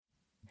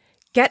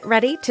Get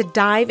ready to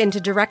dive into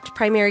Direct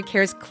Primary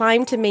Care's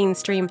climb to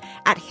mainstream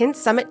at Hint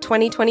Summit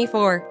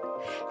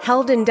 2024.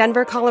 Held in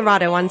Denver,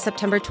 Colorado on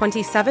September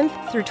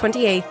 27th through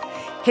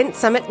 28th, Hint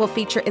Summit will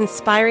feature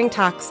inspiring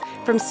talks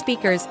from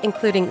speakers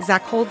including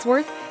Zach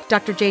Holdsworth,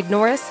 Dr. Jade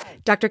Norris,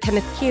 Dr.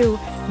 Kenneth Pugh,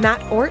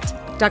 Matt Ort,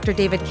 Dr.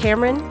 David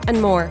Cameron, and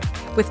more,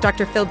 with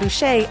Dr. Phil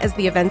Boucher as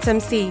the event's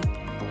MC.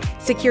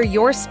 Secure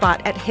your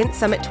spot at Hint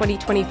Summit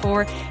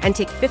 2024 and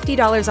take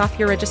 $50 off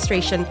your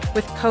registration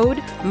with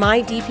code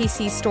My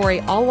DPC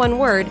Story, all one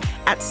word,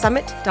 at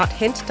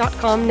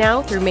summit.hint.com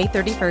now through May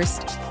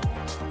 31st.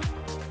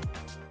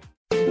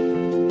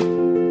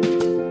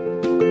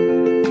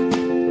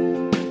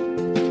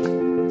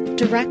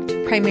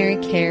 Direct primary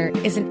care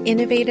is an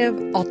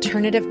innovative,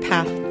 alternative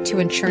path to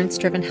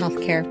insurance-driven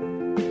healthcare.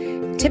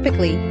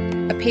 Typically,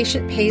 a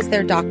patient pays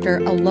their doctor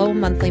a low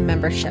monthly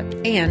membership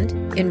and,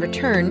 in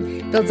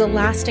return, builds a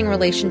lasting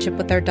relationship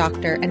with their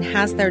doctor and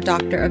has their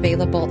doctor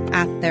available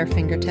at their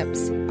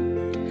fingertips.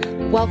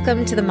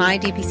 Welcome to the My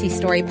DPC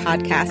Story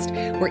podcast,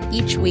 where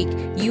each week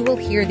you will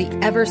hear the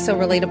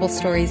ever-so-relatable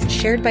stories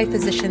shared by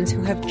physicians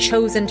who have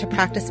chosen to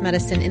practice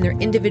medicine in their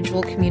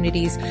individual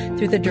communities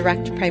through the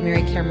direct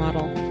primary care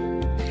model.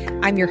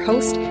 I'm your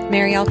host,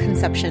 Marielle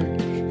Concepcion,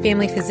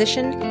 family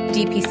physician,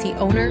 DPC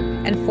owner,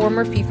 and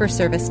former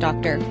fee-for-service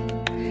doctor.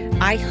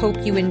 I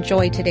hope you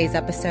enjoy today's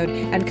episode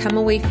and come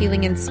away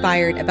feeling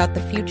inspired about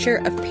the future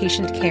of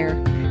patient care,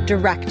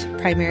 direct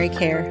primary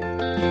care.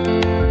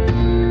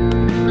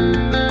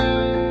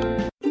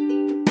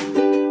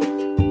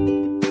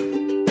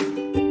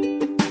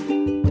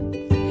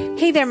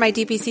 Hey there, my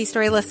DPC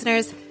Story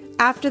listeners.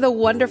 After the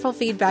wonderful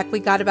feedback we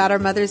got about our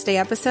Mother's Day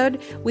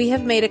episode, we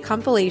have made a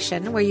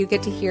compilation where you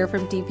get to hear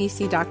from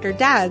DPC Doctor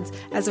Dads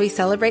as we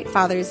celebrate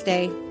Father's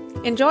Day.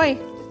 Enjoy!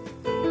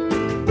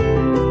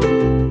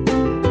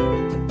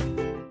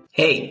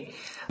 Hey,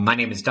 my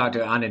name is Dr.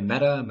 Anand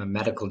Mehta. I'm a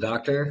medical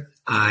doctor.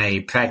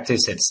 I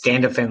practice at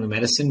Stand Up Family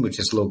Medicine, which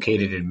is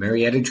located in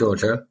Marietta,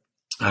 Georgia.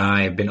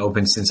 I've been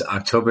open since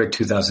October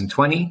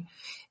 2020,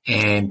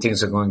 and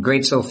things are going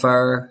great so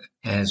far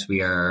as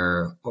we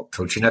are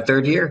approaching our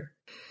third year.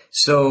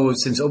 So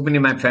since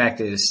opening my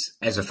practice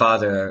as a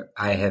father,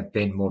 I have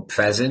been more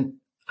present.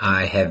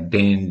 I have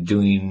been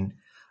doing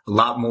a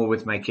lot more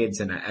with my kids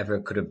than I ever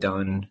could have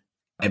done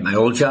at my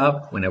old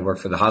job when I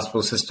worked for the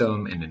hospital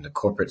system and in the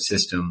corporate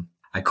system.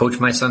 I coach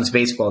my son's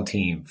baseball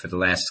team for the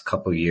last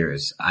couple of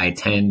years. I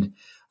attend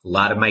a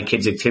lot of my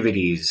kids'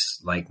 activities,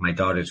 like my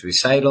daughter's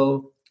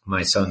recital,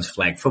 my son's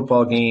flag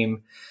football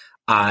game.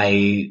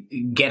 I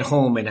get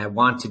home and I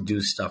want to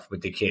do stuff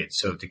with the kids.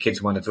 So if the kids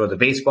want to throw the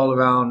baseball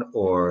around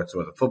or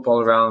throw the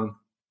football around,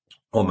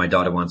 or my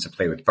daughter wants to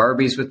play with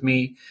Barbies with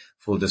me,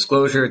 full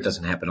disclosure, it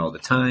doesn't happen all the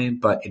time,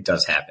 but it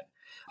does happen.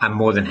 I'm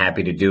more than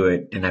happy to do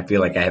it, and I feel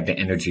like I have the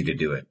energy to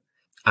do it.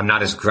 I'm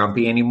not as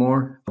grumpy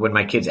anymore. When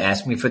my kids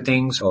ask me for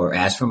things or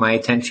ask for my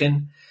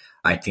attention,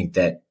 I think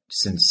that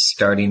since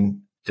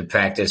starting the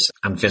practice,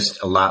 I'm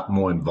just a lot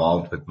more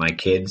involved with my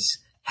kids,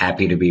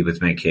 happy to be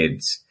with my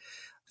kids.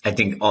 I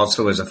think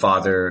also as a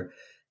father,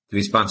 the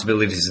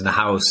responsibilities in the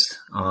house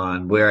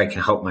on where I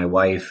can help my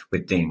wife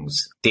with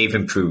things, they've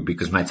improved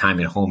because my time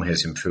at home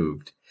has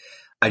improved.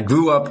 I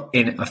grew up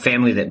in a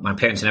family that my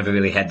parents never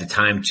really had the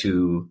time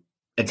to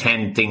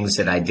attend things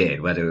that I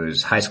did, whether it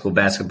was high school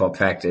basketball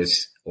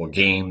practice or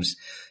games,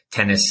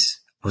 tennis,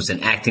 I was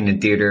in acting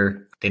and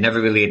theater. They never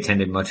really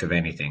attended much of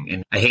anything,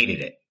 and I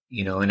hated it,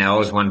 and I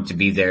always wanted to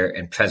be there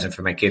and present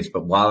for my kids.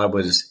 But while I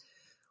was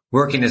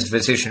working as a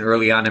physician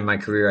early on in my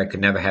career, I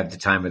could never have the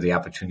time or the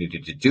opportunity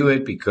to do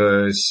it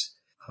because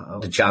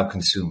the job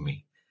consumed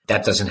me.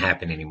 That doesn't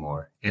happen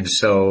anymore. And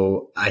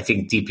so I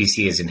think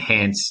DPC has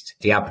enhanced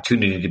the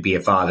opportunity to be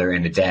a father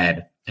and a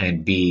dad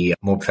and be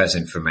more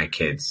present for my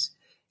kids.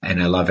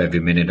 And I love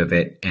every minute of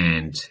it.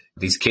 And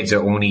these kids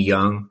are only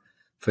young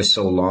for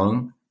so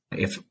long.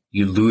 If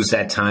you lose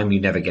that time,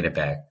 you never get it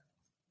back.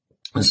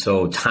 And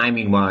so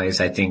timing wise,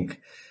 I think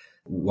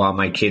while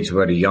my kids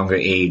were at a younger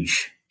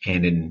age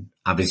and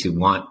obviously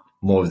want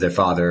more of their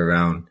father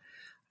around,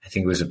 I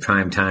think it was a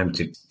prime time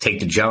to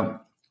take the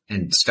jump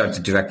and start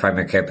the direct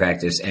primary care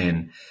practice.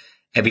 And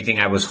everything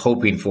I was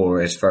hoping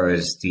for as far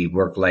as the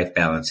work-life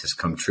balance has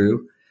come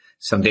true.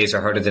 Some days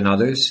are harder than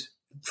others,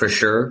 for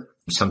sure.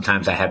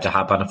 Sometimes I have to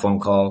hop on a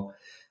phone call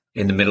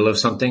in the middle of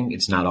something.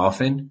 It's not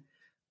often,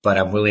 but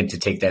I'm willing to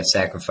take that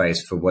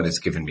sacrifice for what it's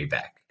given me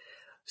back.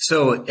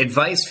 So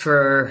advice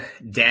for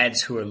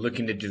dads who are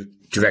looking to do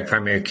direct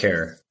primary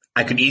care.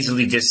 I could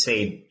easily just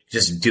say,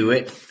 just do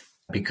it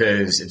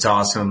because it's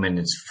awesome and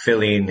it's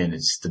fulfilling and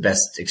it's the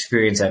best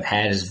experience I've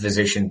had as a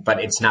physician, but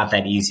it's not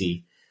that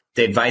easy.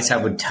 The advice I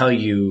would tell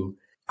you,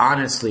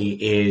 honestly,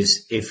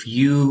 is if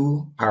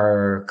you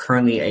are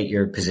currently at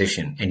your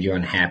position and you're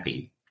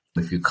unhappy,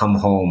 if you come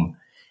home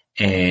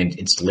and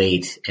it's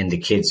late and the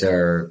kids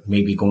are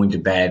maybe going to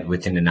bed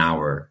within an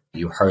hour,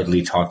 you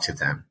hardly talk to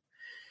them.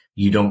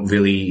 You don't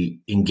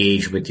really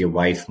engage with your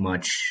wife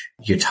much.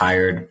 You're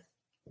tired,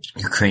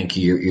 you're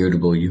cranky, you're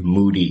irritable, you're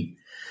moody.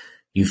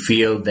 You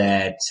feel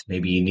that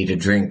maybe you need a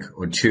drink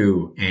or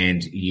two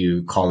and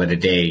you call it a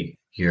day.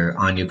 you're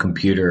on your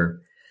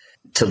computer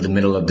till the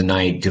middle of the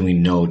night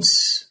doing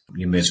notes,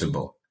 you're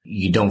miserable.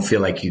 You don't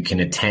feel like you can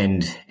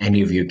attend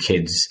any of your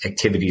kids'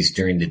 activities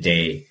during the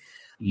day.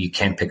 You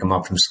can't pick them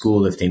up from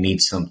school if they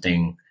need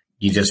something.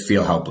 You just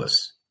feel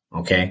helpless.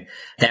 Okay.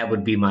 That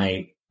would be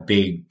my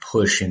big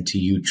push into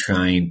you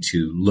trying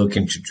to look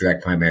into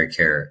direct primary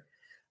care.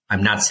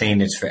 I'm not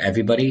saying it's for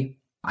everybody.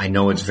 I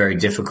know it's very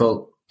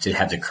difficult to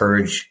have the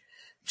courage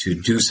to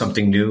do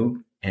something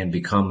new and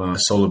become a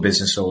solo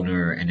business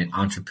owner and an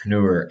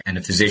entrepreneur and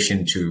a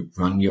physician to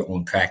run your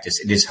own practice.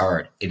 It is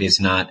hard. It is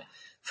not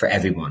for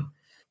everyone.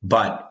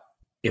 But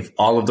if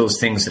all of those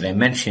things that I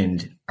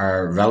mentioned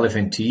are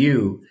relevant to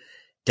you,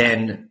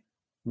 then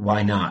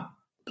why not?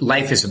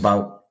 Life is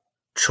about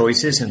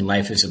choices and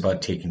life is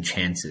about taking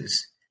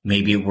chances.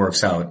 Maybe it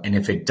works out. And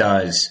if it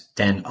does,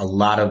 then a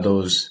lot of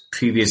those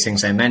previous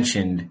things I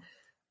mentioned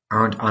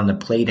aren't on the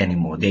plate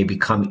anymore. They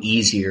become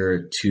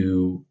easier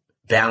to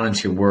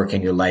balance your work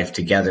and your life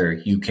together.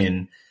 You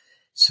can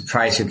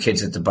surprise your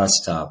kids at the bus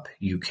stop.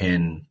 You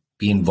can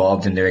be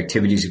involved in their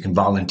activities. You can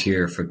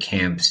volunteer for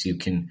camps. You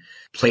can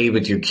play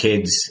with your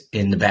kids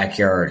in the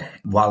backyard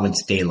while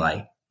it's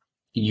daylight.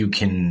 You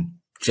can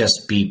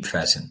just be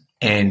present.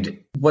 And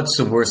what's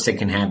the worst that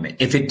can happen?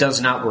 If it does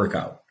not work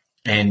out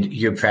and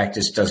your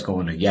practice does go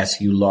under,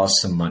 yes, you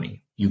lost some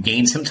money. You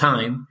gained some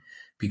time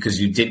because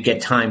you did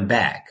get time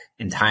back,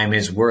 and time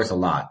is worth a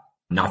lot.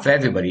 Not for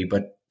everybody,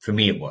 but for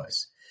me it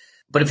was.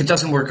 But if it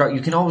doesn't work out,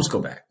 you can always go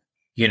back,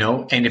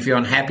 and if you're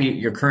unhappy at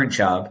your current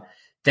job,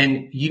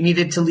 then you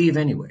needed to leave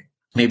anyway.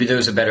 Maybe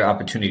there's a better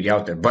opportunity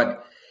out there.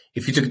 But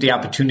if you took the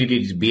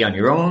opportunity to be on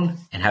your own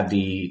and have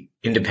the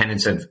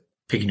independence of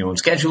picking your own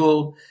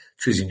schedule,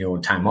 choosing your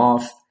own time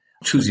off,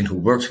 choosing who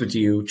works with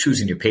you,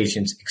 choosing your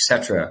patients,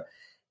 etc.,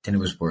 then it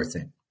was worth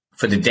it.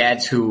 For the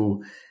dads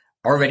who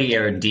already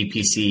are in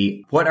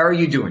DPC, what are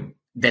you doing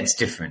that's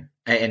different?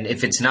 And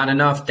if it's not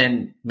enough,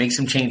 then make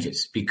some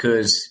changes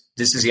because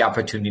this is the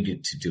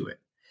opportunity to do it.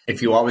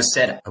 If you always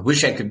said, I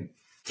wish I could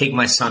take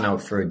my son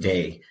out for a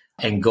day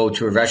and go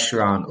to a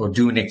restaurant or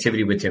do an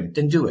activity with him,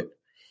 then do it.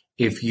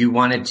 If you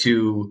wanted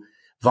to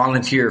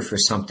volunteer for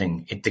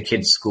something at the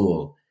kids'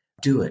 school,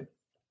 do it.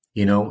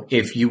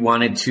 If you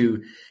wanted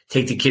to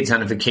take the kids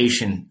on a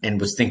vacation and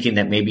was thinking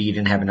that maybe you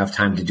didn't have enough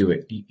time to do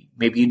it,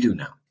 maybe you do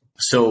now.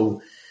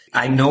 So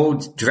I know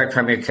direct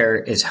primary care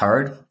is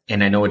hard,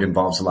 and I know it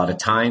involves a lot of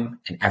time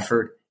and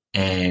effort,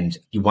 and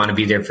you want to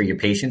be there for your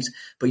patients,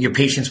 but your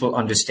patients will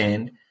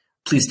understand.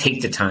 Please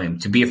take the time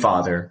to be a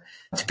father,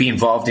 to be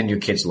involved in your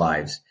kids'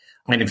 lives.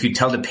 And if you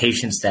tell the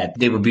patients that,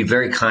 they will be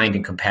very kind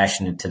and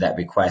compassionate to that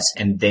request,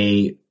 and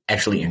they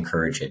actually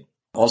encourage it.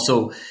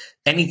 Also,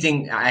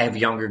 anything, I have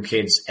younger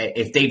kids,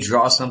 if they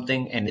draw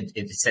something and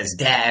it says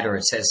dad or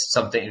it says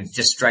something and it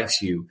just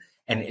strikes you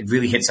and it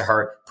really hits the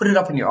heart, put it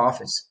up in your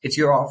office. It's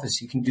your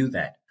office. You can do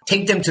that.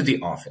 Take them to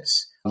the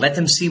office. Let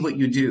them see what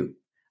you do.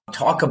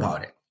 Talk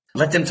about it.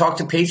 Let them talk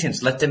to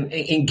patients. Let them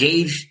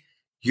engage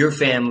your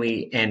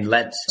family and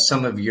let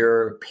some of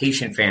your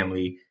patient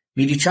family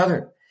meet each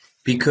other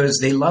because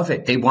they love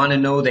it. They want to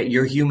know that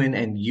you're human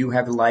and you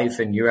have a life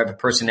and you have a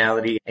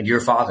personality and you're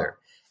a father.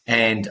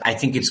 And I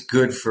think it's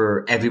good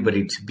for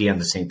everybody to be on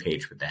the same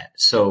page with that.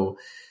 So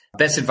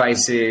best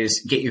advice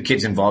is get your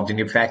kids involved in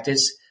your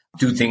practice,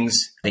 do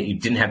things that you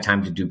didn't have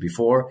time to do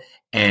before,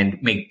 and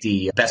make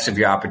the best of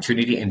your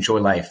opportunity. Enjoy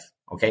life.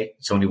 Okay?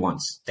 It's only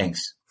once.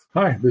 Thanks.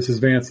 Hi, this is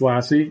Vance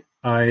Lassie.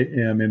 I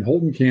am in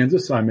Holton,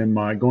 Kansas. I'm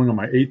going on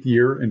my 8th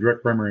year in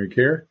direct primary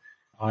care.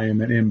 I am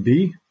an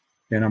MD,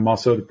 and I'm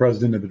also the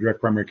president of the Direct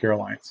Primary Care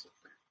Alliance.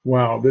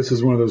 Wow, this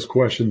is one of those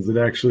questions that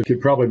actually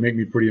could probably make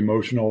me pretty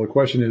emotional. The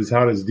question is,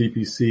 how does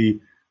DPC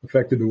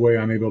affected the way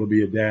I'm able to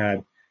be a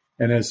dad?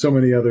 And as so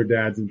many other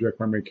dads in direct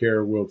primary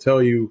care will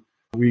tell you,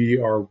 we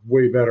are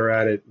way better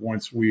at it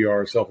once we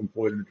are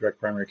self-employed in the direct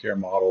primary care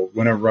model.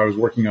 Whenever I was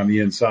working on the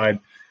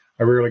inside,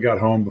 I rarely got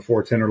home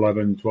before 10 or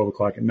 11, 12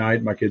 o'clock at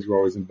night. My kids were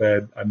always in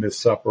bed. I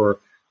missed supper.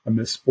 I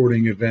missed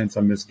sporting events.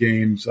 I missed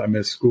games. I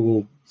missed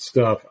school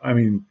stuff. I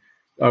mean,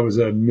 I was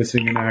a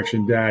missing in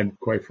action dad,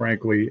 quite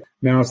frankly.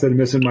 Now, instead of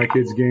missing my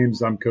kids'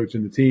 games, I'm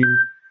coaching the team,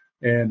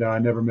 and I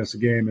never miss a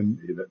game. And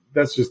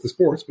that's just the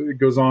sports, but it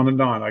goes on and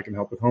on. I can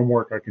help with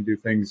homework. I can do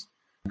things,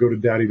 go to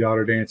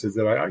daddy-daughter dances,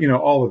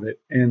 all of it.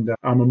 And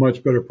I'm a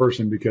much better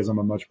person because I'm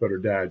a much better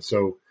dad.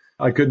 So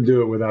I couldn't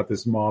do it without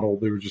this model.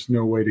 There was just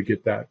no way to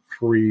get that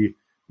free,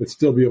 but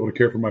still be able to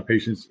care for my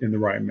patients in the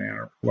right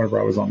manner whenever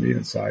I was on the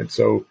inside.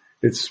 So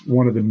it's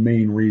one of the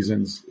main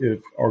reasons, if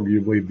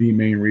arguably the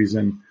main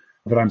reason,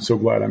 but I'm so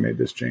glad I made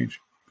this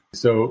change.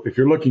 So if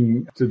you're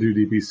looking to do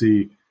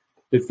DPC,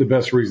 it's the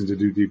best reason to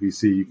do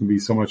DPC. You can be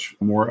so much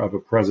more of a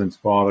present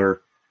father,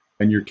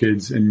 and your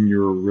kids and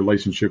your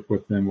relationship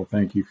with them will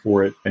thank you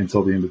for it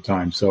until the end of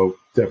time. So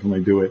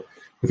definitely do it.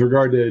 With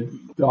regard to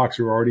docs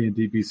who are already in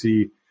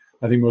DPC,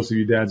 I think most of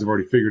you dads have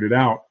already figured it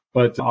out.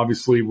 But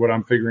obviously what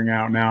I'm figuring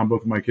out now,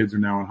 both of my kids are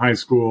now in high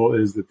school,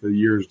 is that the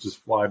years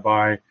just fly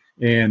by.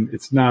 And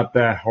it's not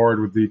that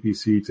hard with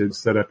DPC to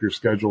set up your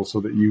schedule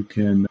so that you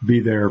can be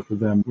there for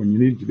them when you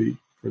need to be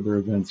for their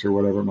events or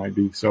whatever it might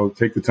be. So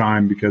take the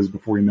time, because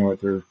before you know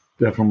it, they're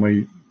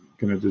definitely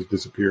going to just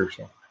disappear.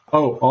 So,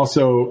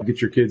 also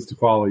get your kids to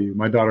follow you.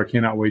 My daughter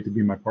cannot wait to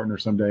be my partner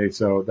someday.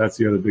 So that's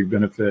the other big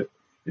benefit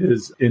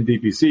is in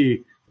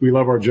DPC, we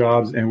love our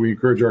jobs and we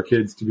encourage our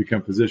kids to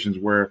become physicians,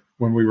 where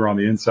when we were on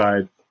the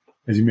inside,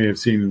 as you may have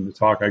seen in the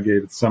talk I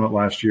gave at the summit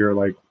last year,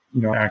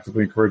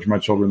 actively encouraged my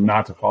children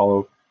not to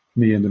follow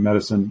me into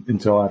medicine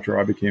until after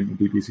I became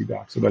a DPC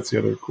doc. So that's the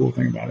other cool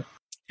thing about it.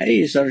 Hey,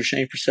 it's Dr.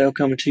 Shane Purcell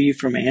coming to you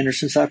from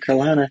Anderson, South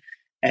Carolina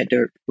at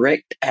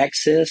Direct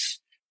Access.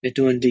 Been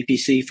doing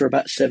DPC for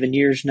about 7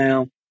 years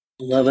now.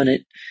 Loving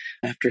it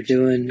after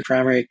doing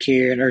primary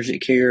care and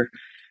urgent care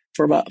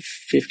for about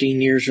 15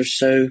 years or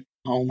so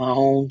on my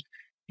own.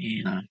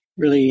 And I'm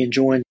really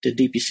enjoying the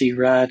DPC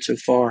ride so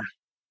far.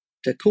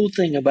 The cool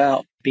thing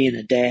about being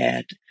a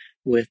dad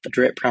with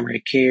direct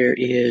primary care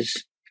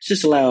is it's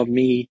just allowed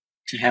me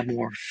to have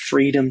more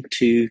freedom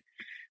to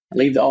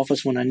leave the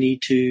office when I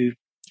need to.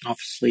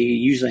 Obviously,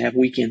 usually have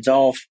weekends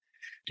off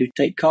to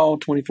take call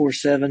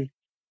 24/7.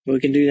 We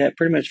can do that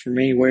pretty much from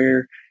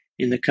anywhere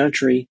in the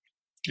country.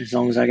 As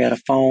long as I got a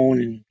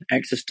phone and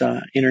access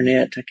to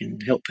internet, I can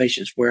help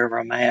patients wherever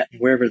I'm at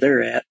and wherever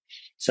they're at.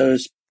 So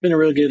it's been a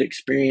really good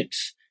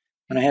experience.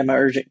 When I had my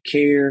urgent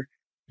care,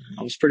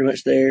 I was pretty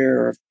much there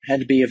or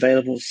had to be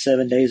available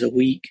 7 days a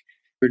week.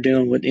 We're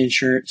dealing with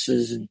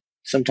insurances and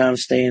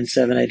sometimes staying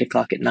 7, 8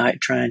 o'clock at night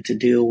trying to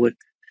deal with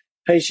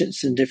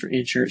patients and different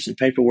insurance and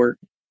paperwork.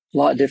 A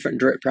lot of different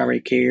direct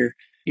primary care,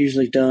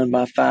 usually done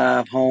by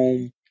 5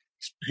 home,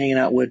 hanging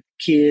out with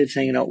kids,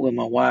 hanging out with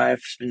my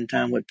wife, spending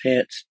time with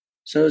pets.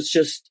 So it's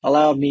just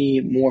allowed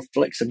me more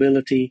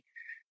flexibility,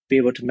 be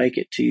able to make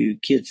it to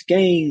kids'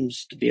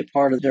 games, to be a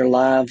part of their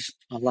lives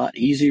a lot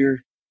easier,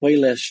 way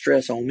less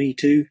stress on me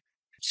too.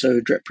 So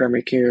direct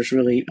primary care has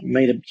really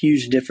made a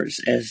huge difference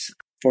as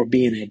for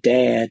being a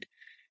dad.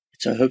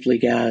 So hopefully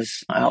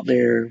guys out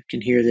there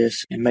can hear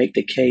this and make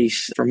the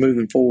case for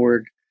moving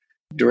forward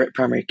direct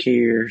primary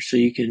care so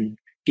you can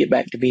get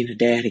back to being a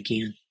dad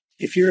again.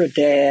 If you're a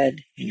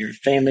dad and you're in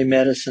family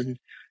medicine,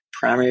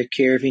 primary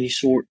care of any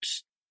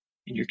sorts,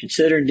 and you're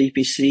considering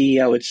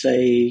DPC, I would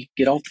say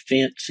get off the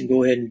fence and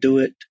go ahead and do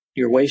it.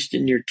 You're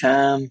wasting your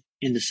time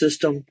in the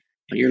system.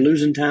 You're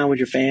losing time with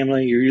your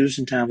family. You're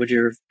losing time with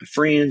your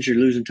friends. You're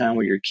losing time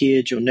with your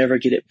kids. You'll never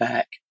get it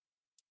back.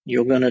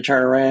 You're going to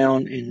turn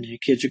around and your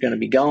kids are going to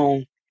be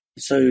gone.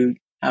 So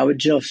I would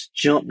just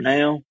jump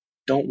now.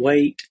 Don't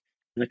wait.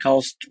 The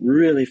cost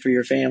really for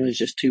your family is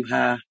just too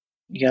high.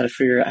 You got to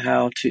figure out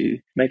how to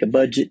make a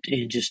budget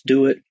and just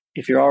do it.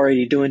 If you're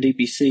already doing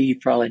DPC, you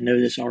probably know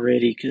this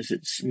already because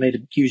it's made a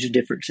huge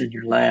difference in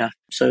your life.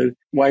 So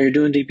while you're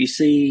doing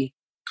DPC,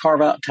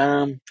 carve out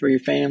time for your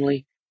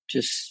family.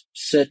 Just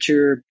set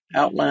your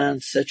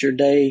outlines, set your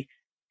day,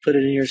 put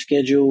it in your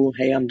schedule.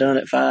 Hey, I'm done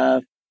at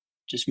 5.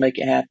 Just make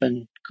it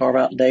happen. Carve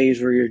out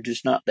days where you're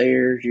just not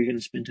there. You're going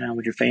to spend time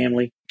with your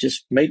family.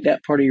 Just make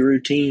that part of your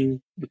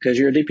routine because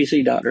you're a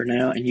DPC doctor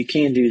now and you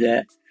can do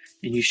that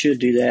and you should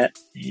do that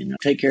and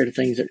take care of the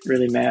things that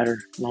really matter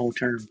long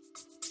term.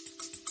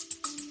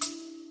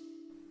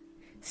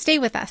 Stay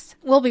with us.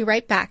 We'll be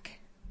right back.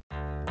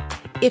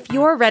 If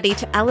you're ready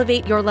to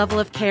elevate your level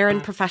of care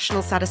and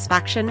professional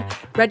satisfaction,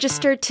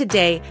 register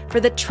today for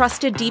the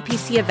trusted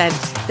DPC event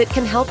that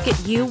can help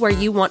get you where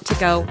you want to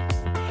go.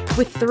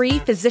 With 3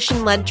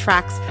 physician-led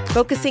tracks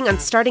focusing on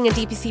starting a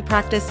DPC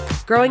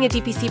practice, growing a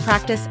DPC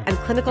practice, and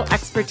clinical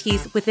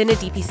expertise within a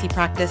DPC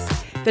practice,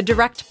 the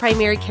Direct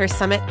Primary Care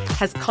Summit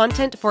has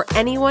content for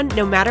anyone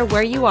no matter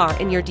where you are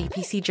in your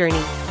DPC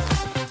journey.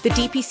 The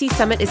DPC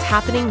Summit is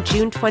happening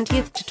June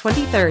 20th to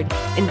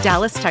 23rd in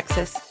Dallas,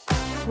 Texas.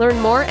 Learn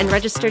more and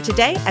register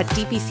today at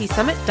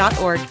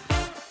dpcsummit.org.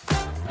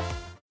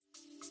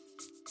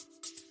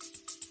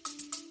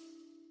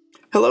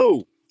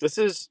 Hello, this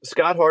is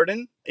Scott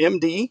Harden,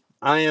 MD.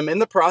 I am in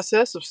the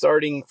process of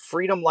starting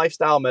Freedom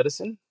Lifestyle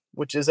Medicine,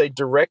 which is a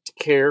direct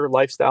care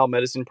lifestyle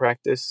medicine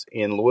practice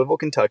in Louisville,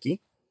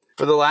 Kentucky.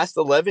 For the last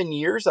 11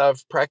 years,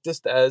 I've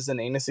practiced as an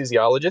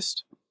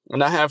anesthesiologist,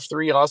 and I have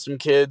 3 awesome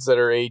kids that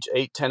are age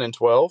 8, 10, and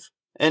 12.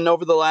 And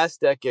over the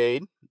last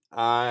decade,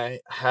 I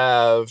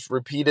have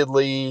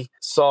repeatedly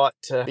sought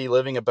to be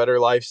living a better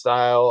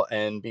lifestyle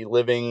and be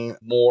living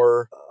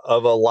more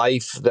of a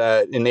life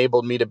that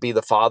enabled me to be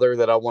the father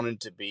that I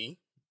wanted to be.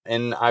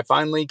 And I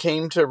finally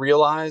came to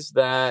realize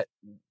that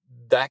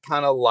that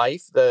kind of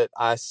life that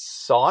I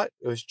sought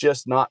was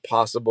just not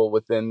possible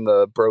within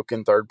the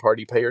broken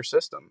third-party payer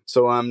system.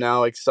 So I'm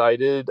now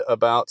excited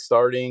about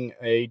starting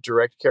a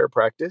direct care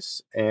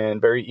practice and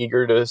very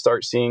eager to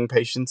start seeing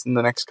patients in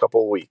the next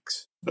couple of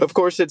weeks. Of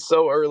course, it's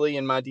so early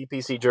in my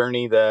DPC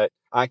journey that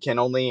I can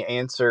only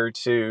answer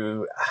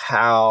to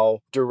how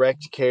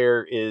direct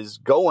care is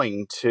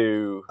going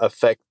to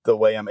affect the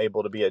way I'm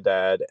able to be a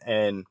dad.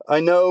 And I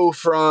know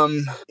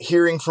from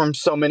hearing from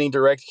so many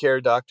direct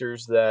care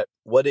doctors that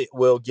what it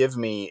will give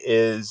me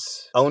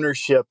is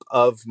ownership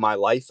of my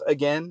life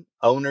again.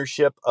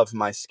 ownership of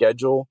my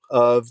schedule,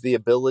 of the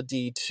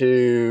ability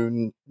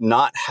to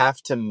not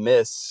have to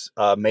miss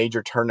a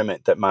major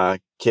tournament that my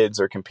kids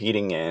are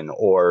competing in,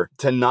 or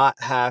to not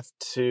have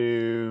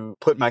to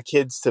put my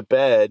kids to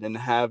bed and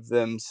have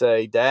them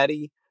say,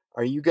 "Daddy,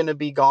 are you going to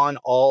be gone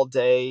all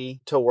day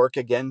to work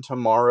again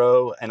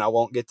tomorrow and I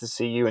won't get to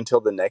see you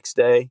until the next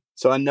day?"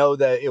 So I know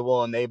that it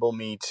will enable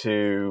me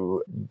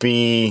to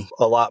be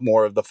a lot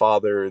more of the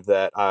father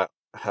that I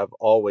have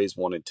always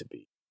wanted to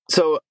be.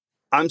 So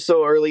I'm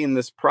so early in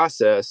this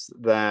process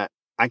that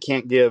I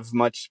can't give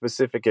much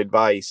specific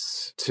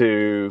advice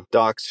to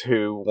docs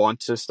who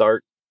want to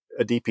start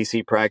a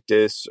DPC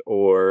practice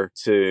or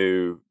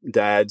to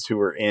dads who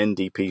are in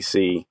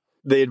DPC.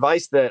 The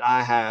advice that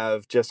I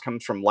have just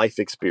comes from life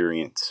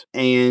experience,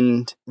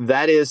 and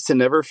that is to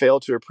never fail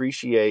to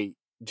appreciate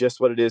just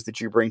what it is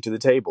that you bring to the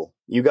table.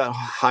 You got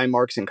high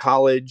marks in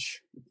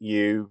college,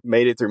 you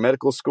made it through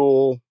medical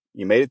school,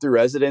 you made it through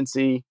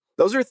residency.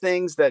 Those are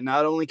things that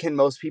not only can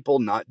most people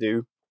not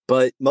do,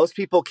 but most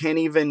people can't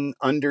even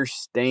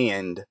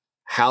understand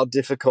how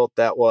difficult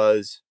that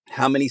was,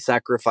 how many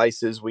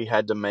sacrifices we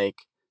had to make,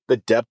 the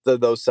depth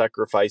of those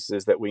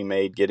sacrifices that we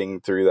made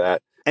getting through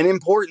that. And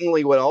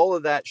importantly, what all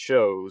of that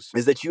shows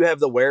is that you have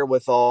the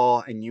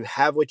wherewithal and you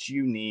have what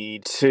you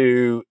need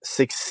to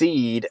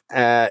succeed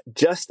at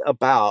just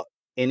about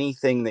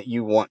anything that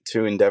you want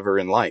to endeavor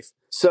in life.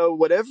 So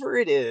whatever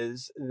it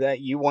is that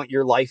you want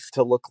your life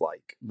to look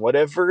like,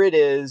 whatever it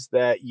is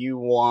that you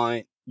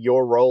want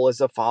your role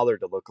as a father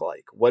to look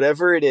like,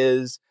 whatever it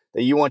is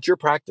that you want your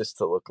practice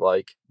to look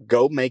like,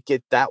 go make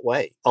it that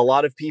way. A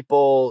lot of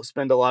people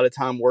spend a lot of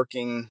time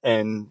working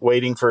and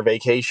waiting for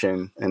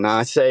vacation. And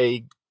I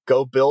say,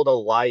 go build a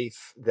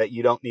life that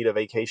you don't need a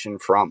vacation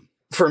from.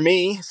 For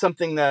me,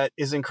 something that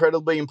is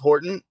incredibly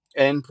important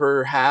and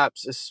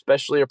perhaps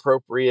especially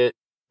appropriate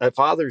at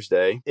Father's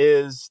Day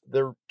is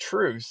the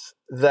truth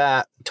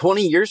that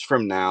 20 years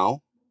from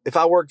now, if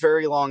I work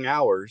very long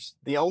hours,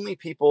 the only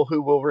people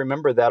who will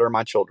remember that are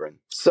my children.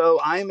 So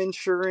I am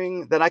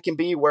ensuring that I can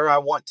be where I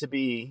want to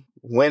be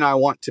when I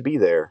want to be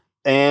there.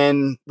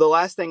 And the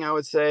last thing I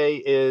would say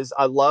is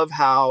I love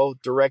how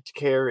direct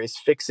care is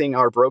fixing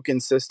our broken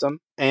system.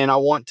 And I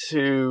want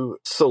to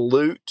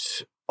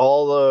salute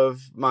all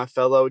of my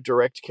fellow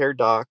direct care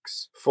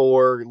docs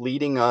for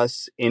leading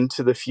us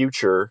into the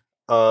future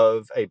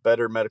of a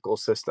better medical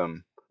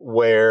system,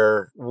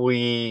 where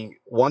we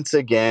once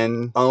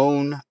again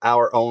own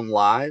our own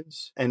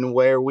lives and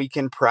where we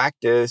can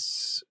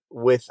practice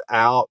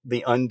without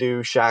the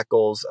undue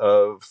shackles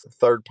of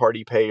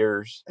third-party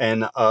payers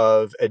and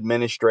of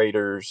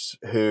administrators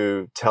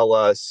who tell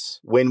us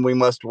when we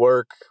must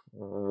work,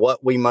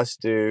 what we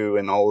must do,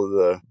 and all of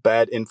the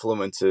bad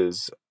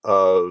influences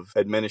of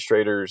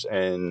administrators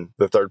and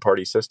the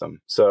third-party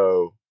system.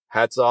 So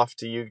hats off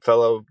to you,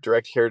 fellow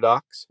direct care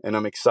docs, and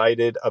I'm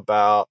excited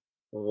about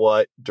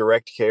what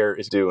direct care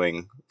is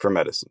doing for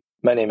medicine.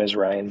 My name is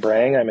Ryan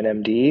Brang. I'm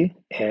an MD,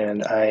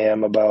 and I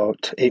am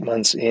about 8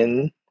 months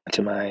in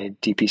to my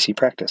DPC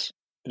practice.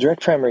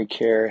 Direct primary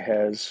care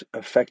has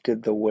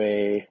affected the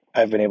way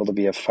I've been able to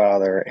be a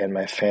father and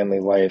my family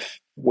life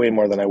way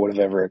more than I would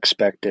have ever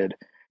expected.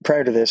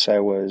 Prior to this, I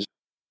was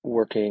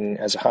working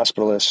as a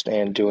hospitalist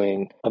and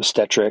doing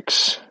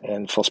obstetrics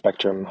and full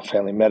spectrum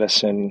family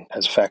medicine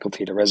as a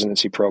faculty at a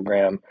residency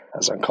program. I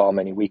was on call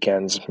many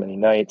weekends, many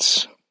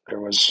nights. There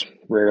was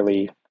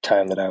rarely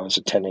time that I was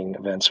attending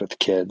events with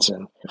kids,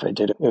 and if I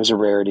did, it was a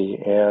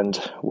rarity. And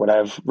what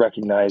I've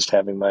recognized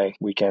having my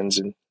weekends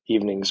and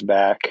evenings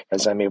back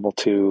as I'm able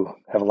to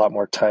have a lot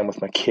more time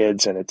with my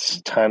kids, and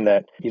it's time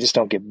that you just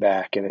don't get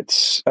back, and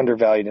it's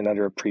undervalued and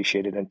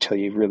underappreciated until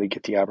you really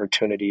get the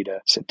opportunity to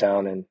sit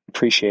down and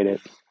appreciate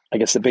it. I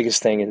guess the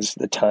biggest thing is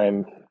the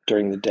time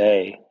during the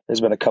day.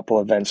 There's been a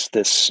couple events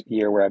this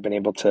year where I've been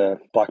able to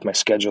block my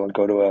schedule and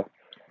go to a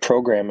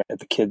program at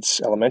the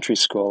kids' elementary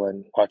school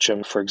and watch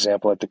them, for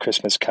example, at the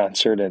Christmas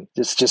concert. And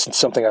it's just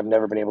something I've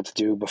never been able to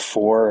do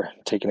before,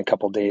 taking a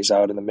couple days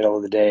out in the middle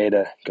of the day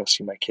to go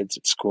see my kids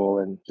at school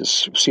and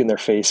just seeing their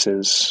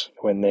faces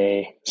when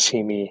they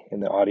see me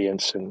in the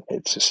audience. And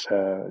it's just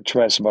a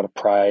tremendous amount of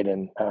pride.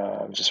 And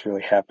I'm just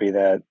really happy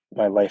that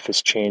my life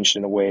has changed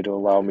in a way to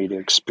allow me to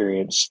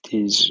experience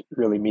these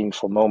really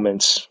meaningful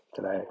moments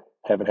that I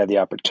haven't had the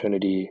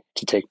opportunity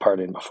to take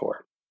part in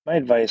before. My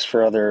advice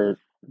for other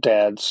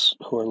dads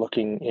who are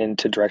looking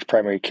into direct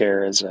primary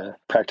care as a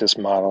practice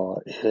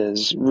model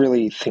is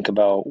really think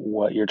about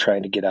what you're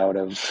trying to get out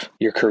of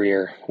your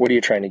career. What are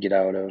you trying to get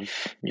out of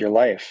your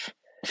life?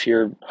 If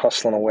you're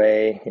hustling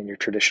away in your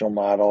traditional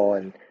model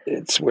and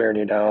it's wearing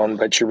you down,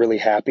 but you're really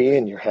happy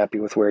and you're happy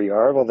with where you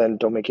are, well, then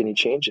don't make any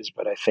changes.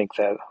 But I think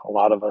that a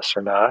lot of us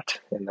are not,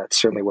 and that's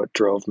certainly what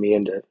drove me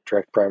into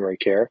direct primary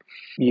care.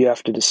 You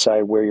have to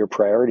decide where your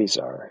priorities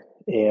are.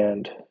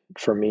 And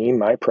for me,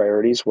 my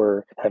priorities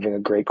were having a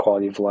great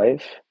quality of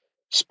life,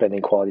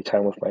 spending quality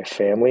time with my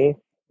family,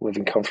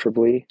 living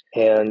comfortably,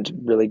 and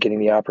really getting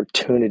the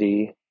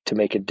opportunity to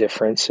make a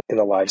difference in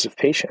the lives of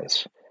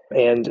patients.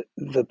 And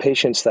the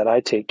patients that I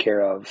take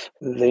care of,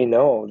 they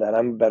know that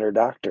I'm a better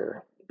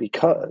doctor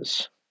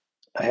because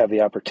I have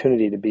the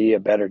opportunity to be a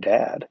better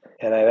dad.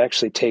 And I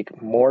actually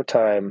take more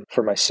time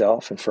for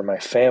myself and for my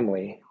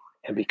family.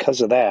 And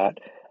because of that,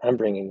 I'm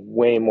bringing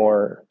way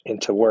more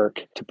into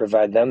work to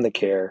provide them the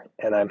care.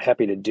 And I'm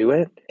happy to do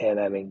it. And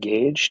I'm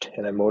engaged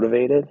and I'm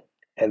motivated.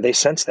 And they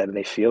sense that and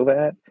they feel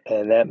that.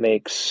 And that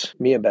makes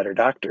me a better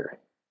doctor.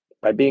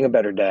 By being a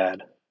better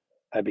dad,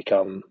 I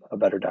become a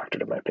better doctor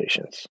to my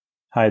patients.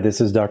 Hi,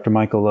 this is Dr.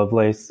 Michael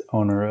Lovelace,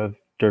 owner of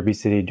Derby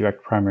City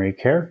Direct Primary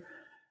Care.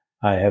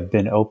 I have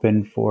been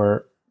open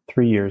for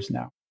 3 years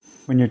now.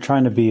 When you're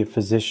trying to be a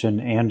physician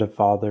and a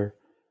father,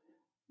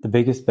 the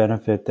biggest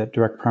benefit that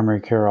direct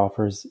primary care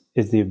offers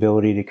is the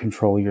ability to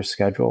control your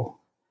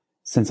schedule.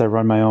 Since I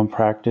run my own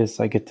practice,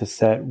 I get to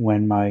set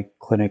when my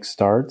clinic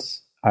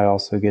starts. I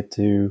also get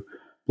to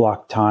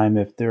block time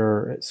if there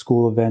are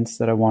school events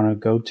that I want to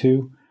go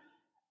to.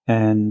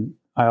 And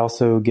I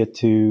also get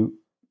to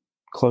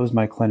close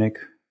my clinic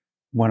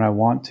when I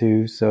want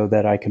to so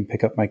that I can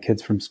pick up my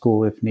kids from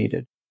school if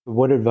needed.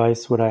 What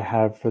advice would I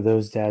have for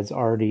those dads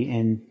already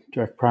in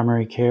direct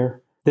primary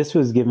care? This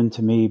was given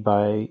to me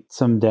by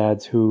some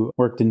dads who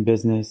worked in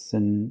business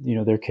and,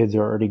 their kids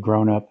are already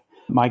grown up.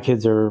 My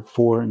kids are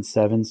 4 and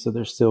 7, so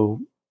they're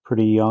still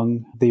pretty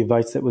young. The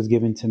advice that was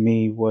given to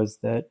me was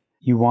that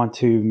you want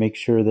to make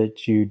sure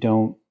that you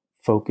don't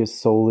focus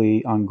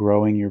solely on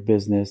growing your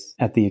business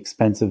at the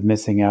expense of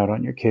missing out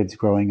on your kids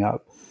growing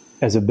up.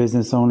 As a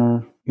business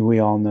owner, we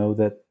all know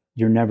that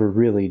you're never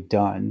really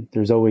done.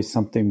 There's always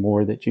something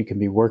more that you can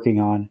be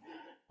working on,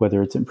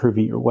 whether it's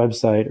improving your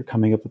website or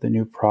coming up with a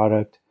new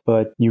product.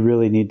 But you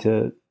really need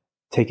to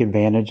take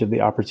advantage of the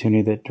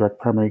opportunity that direct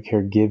primary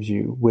care gives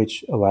you,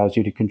 which allows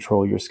you to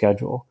control your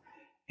schedule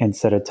and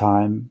set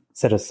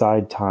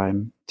aside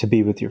time to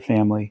be with your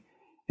family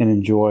and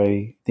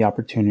enjoy the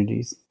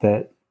opportunities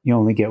that you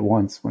only get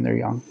once when they're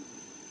young.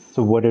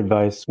 So what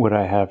advice would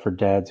I have for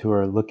dads who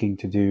are looking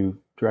to do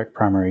direct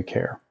primary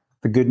care?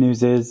 The good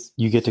news is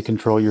you get to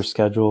control your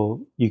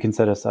schedule. You can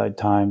set aside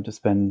time to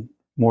spend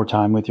more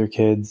time with your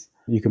kids.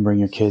 You can bring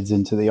your kids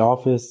into the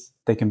office.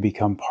 They can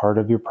become part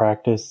of your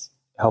practice,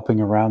 helping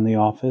around the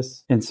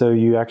office. And so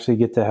you actually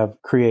get to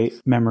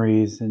create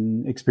memories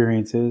and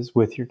experiences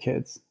with your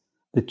kids.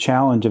 The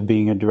challenge of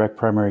being a direct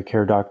primary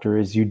care doctor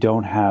is you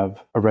don't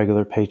have a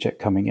regular paycheck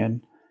coming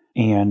in,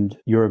 and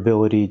your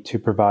ability to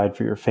provide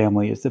for your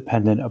family is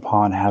dependent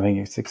upon having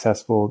a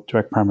successful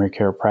direct primary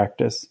care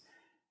practice.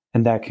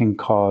 And that can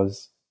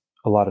cause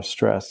a lot of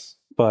stress.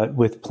 But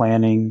with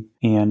planning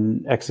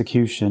and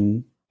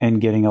execution and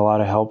getting a lot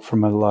of help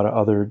from a lot of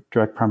other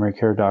direct primary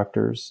care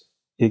doctors,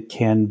 it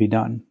can be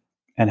done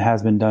and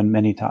has been done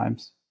many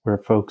times where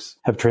folks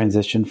have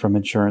transitioned from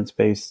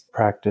insurance-based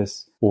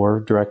practice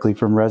or directly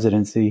from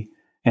residency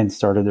and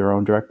started their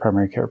own direct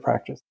primary care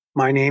practice.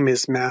 My name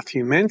is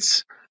Matthew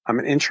Mintz. I'm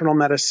an internal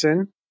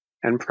medicine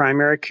and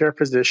primary care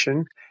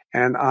physician,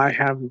 and I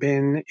have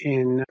been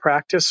in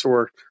practice,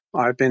 or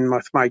I've been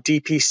with my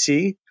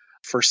DPC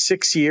for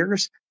 6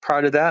 years.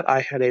 Prior to that,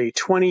 I had a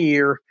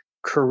 20-year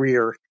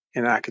career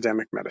in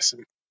academic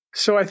medicine.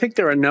 So I think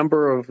there are a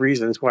number of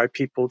reasons why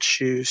people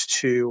choose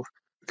to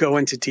go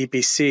into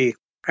DPC.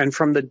 And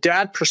from the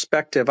dad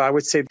perspective, I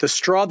would say the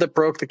straw that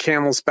broke the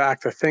camel's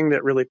back, the thing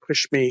that really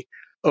pushed me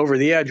over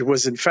the edge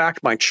was, in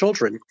fact, my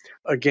children.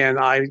 Again,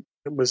 I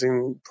was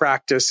in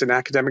practice in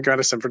academic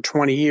medicine for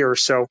 20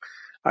 years, so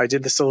I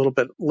did this a little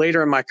bit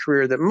later in my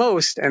career than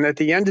most. And at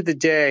the end of the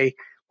day,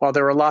 while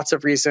there were lots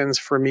of reasons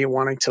for me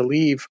wanting to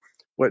leave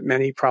what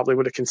many probably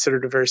would have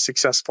considered a very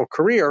successful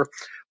career,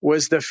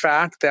 was the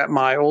fact that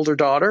my older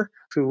daughter,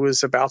 who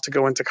was about to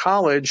go into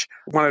college,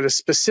 wanted a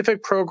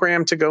specific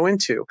program to go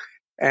into.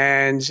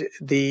 And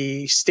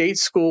the state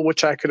school,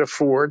 which I could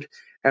afford,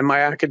 and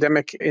my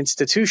academic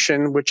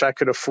institution, which I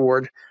could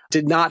afford,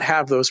 did not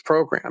have those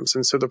programs.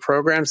 And so the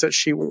programs that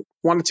she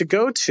wanted to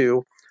go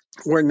to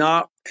were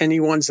not any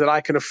ones that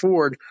I could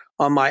afford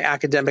on my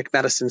academic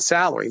medicine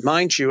salary.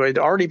 Mind you, I'd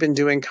already been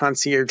doing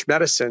concierge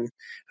medicine.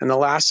 In the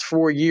last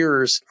 4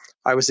 years,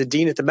 I was a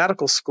dean at the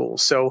medical school.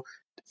 So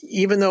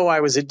even though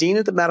I was a dean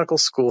at the medical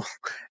school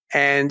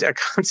and a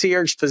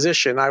concierge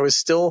physician, I was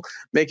still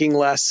making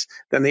less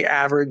than the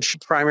average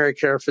primary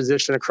care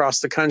physician across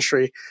the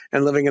country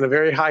and living in a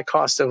very high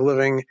cost of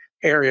living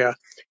area.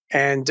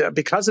 And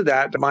because of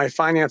that, my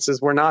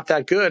finances were not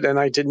that good, and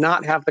I did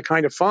not have the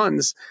kind of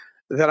funds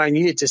that I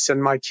needed to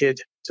send my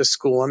kid to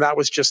school. And that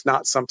was just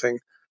not something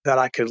that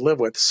I could live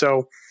with.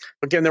 So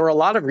again, there were a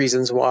lot of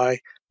reasons why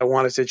I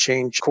wanted to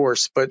change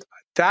course, but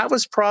that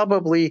was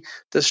probably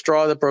the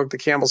straw that broke the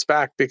camel's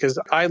back, because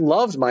I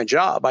loved my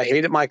job. I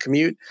hated my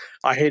commute.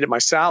 I hated my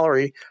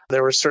salary.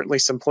 There were certainly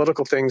some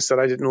political things that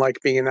I didn't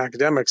like being in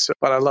academics,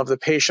 but I love the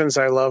patients.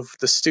 I love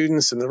the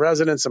students and the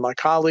residents and my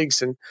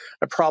colleagues. And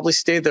I probably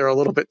stayed there a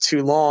little bit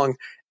too long.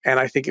 And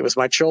I think it was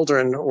my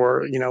children,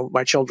 or,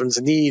 my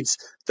children's needs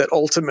that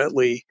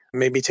ultimately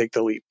made me take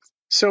the leap.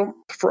 So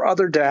for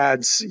other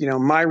dads,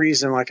 my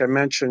reason, like I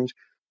mentioned,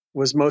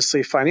 was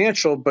mostly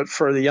financial, but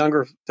for the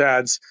younger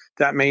dads,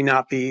 that may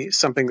not be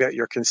something that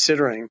you're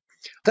considering.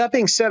 That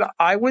being said,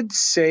 I would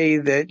say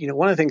that,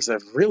 one of the things that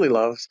I've really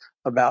loved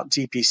about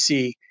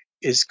DPC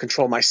is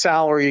control my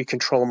salary,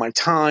 control my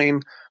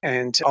time,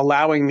 and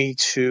allowing me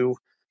to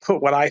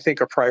put what I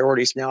think are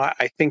priorities. Now,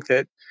 I think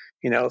that,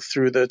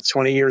 through the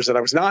 20 years that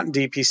I was not in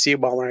DPC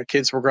while my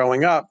kids were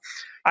growing up,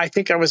 I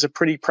think I was a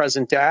pretty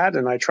present dad,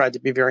 and I tried to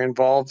be very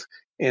involved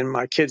in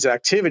my kids'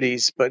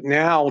 activities. But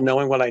now,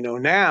 knowing what I know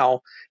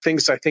now,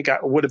 things I think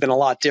would have been a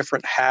lot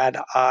different had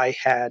I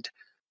had,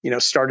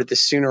 started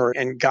this sooner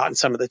and gotten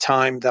some of the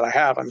time that I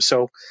have. I'm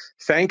so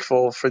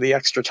thankful for the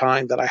extra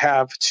time that I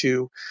have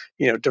to,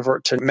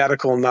 divert to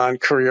medical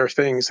non-career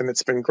things. And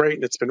it's been great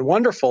and it's been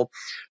wonderful.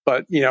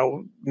 But,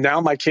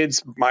 now my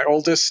kids, my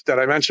oldest that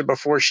I mentioned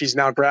before, she's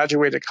now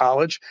graduated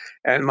college,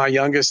 and my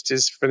youngest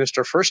has finished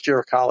her first year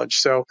of college.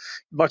 So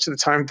much of the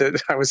time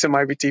that I was in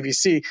my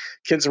DPC,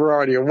 kids were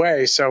already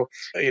away. So,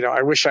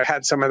 I wish I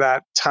had some of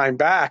that time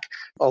back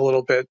a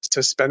little bit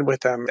to spend with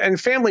them. And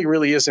family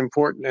really is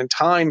important, and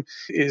time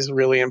is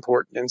really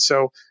important. And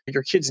so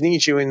your kids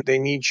need you, and they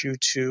need you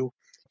to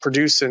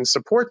produce and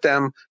support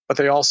them, but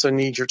they also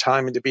need your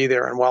time and to be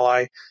there. And while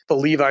I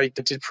believe I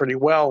did pretty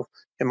well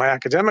in my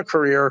academic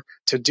career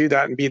to do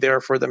that and be there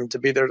for them, to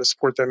be there to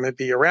support them and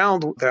be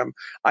around them,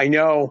 I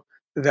know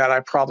that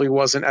I probably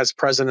wasn't as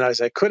present as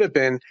I could have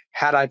been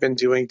had I been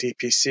doing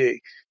DPC.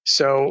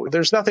 So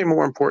there's nothing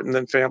more important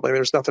than family.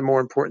 There's nothing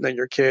more important than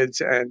your kids.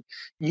 And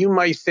you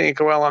might think,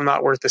 well, I'm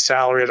not worth the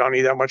salary. I don't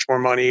need that much more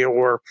money,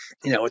 or,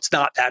 it's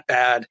not that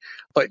bad.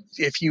 But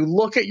if you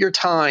look at your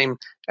time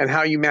and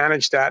how you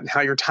manage that and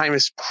how your time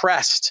is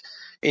pressed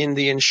in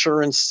the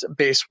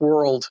insurance-based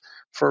world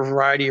for a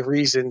variety of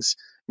reasons,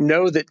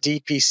 know that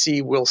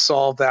DPC will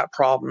solve that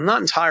problem.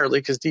 Not entirely,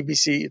 because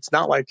DPC, it's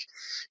not like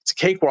it's a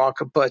cakewalk,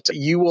 but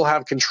you will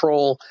have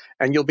control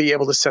and you'll be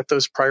able to set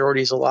those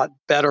priorities a lot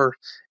better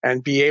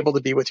and be able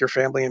to be with your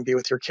family and be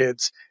with your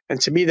kids. And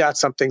to me, that's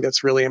something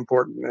that's really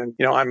important. And,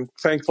 I'm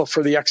thankful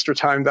for the extra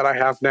time that I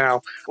have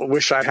now. I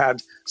wish I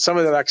had some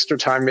of that extra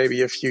time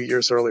maybe a few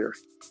years earlier.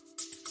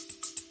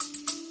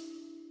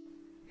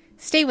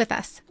 Stay with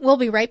us. We'll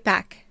be right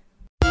back.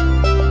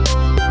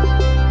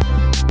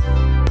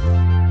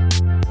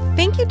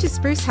 Thank you to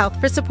Spruce Health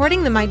for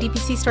supporting the My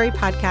DPC Story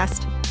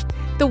podcast.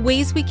 The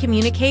ways we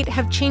communicate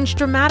have changed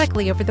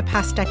dramatically over the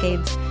past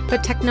decades,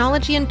 but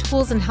technology and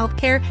tools in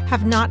healthcare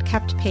have not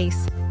kept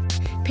pace.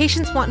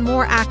 Patients want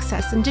more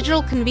access and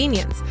digital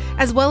convenience,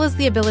 as well as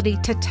the ability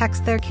to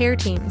text their care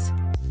teams.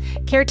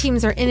 Care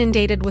teams are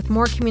inundated with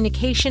more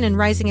communication and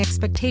rising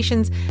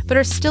expectations, but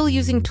are still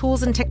using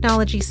tools and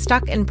technology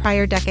stuck in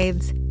prior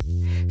decades.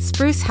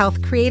 Spruce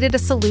Health created a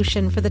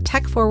solution for the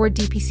tech-forward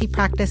DPC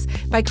practice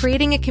by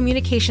creating a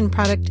communication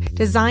product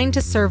designed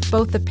to serve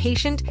both the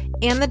patient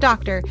and the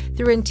doctor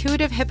through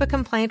intuitive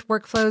HIPAA-compliant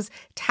workflows,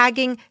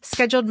 tagging,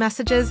 scheduled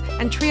messages,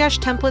 and triage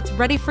templates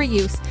ready for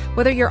use,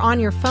 whether you're on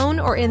your phone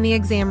or in the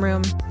exam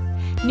room.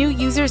 New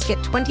users get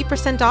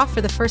 20% off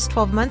for the first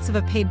 12 months of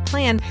a paid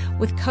plan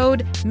with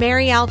code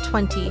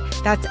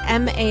MARYAL20. That's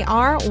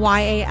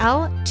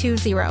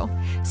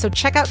MARYAL20. So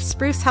check out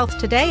Spruce Health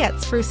today at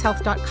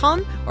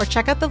sprucehealth.com or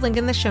check out the link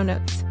in the show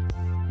notes.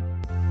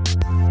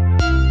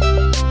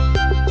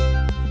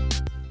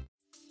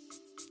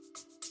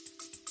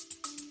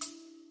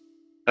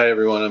 Hi,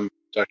 everyone. I'm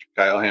Dr.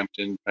 Kyle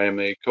Hampton. I am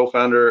a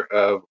co-founder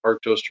of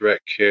Arctos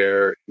Direct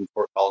Care in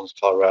Fort Collins,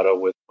 Colorado,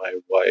 with my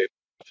wife,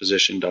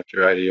 physician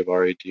Dr. Ida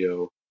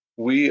Yavari-Dio.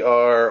 We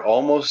are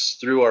almost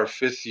through our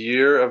 5th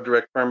year of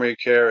direct primary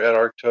care at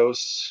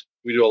Arctos.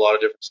 We do a lot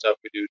of different stuff.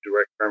 We do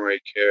direct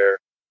primary care,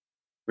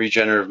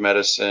 regenerative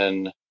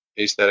medicine,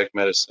 aesthetic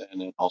medicine,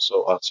 and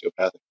also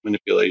osteopathic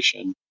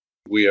manipulation.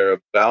 We are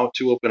about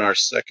to open our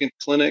 2nd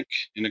clinic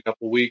in a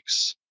couple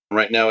weeks.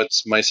 Right now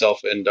it's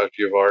myself and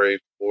Dr. Yavari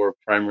for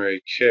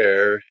primary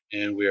care,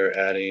 and we are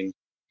adding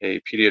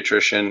a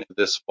pediatrician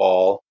this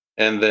fall.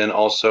 And then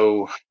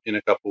also in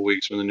a couple of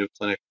weeks when the new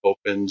clinic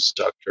opens,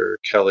 Dr.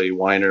 Kelly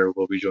Weiner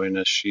will be joining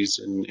us. She's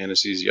an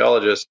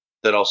anesthesiologist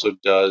that also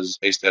does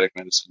aesthetic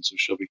medicine. So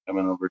she'll be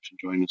coming over to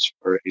join us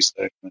for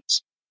aesthetic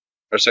medicine.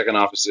 Our 2nd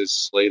office is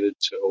slated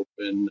to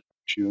open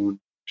June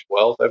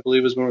 12th, I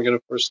believe, is when we're going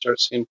to first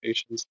start seeing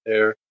patients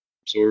there.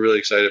 So we're really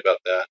excited about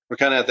that. We're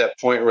kind of at that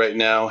point right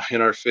now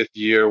in our 5th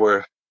year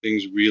where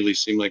things really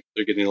seem like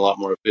they're getting a lot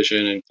more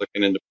efficient and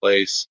clicking into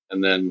place.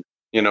 And then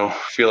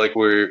feel like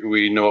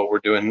we know what we're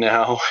doing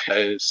now.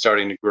 It's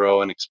starting to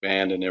grow and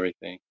expand and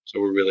everything. So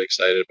we're really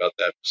excited about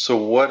that. So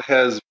what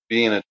has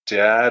being a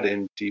dad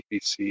in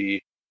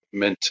DPC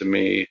meant to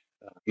me?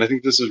 And I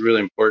think this is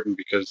really important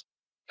because,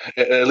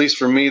 at least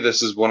for me,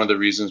 this is one of the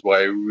reasons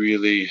why I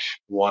really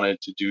wanted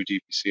to do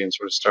DPC and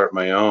sort of start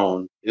my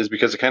own, is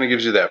because it kind of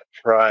gives you that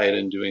pride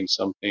in doing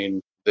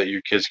something that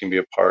your kids can be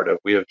a part of.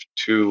 We have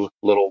 2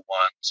 little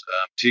ones,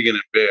 Tegan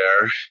and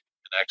Bear, and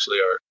actually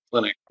our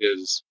clinic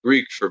is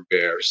Greek for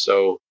bear.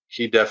 So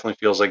he definitely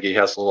feels like he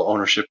has a little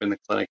ownership in the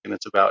clinic and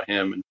it's about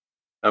him.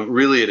 And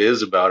really it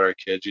is about our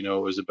kids. It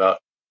was about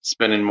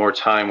spending more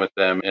time with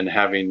them and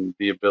having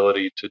the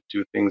ability to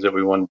do things that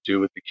we want to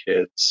do with the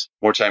kids.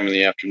 More time in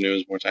the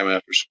afternoons, more time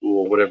after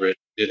school, whatever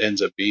it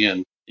ends up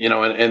being.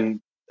 And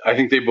I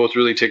think they both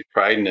really take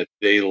pride in it.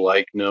 They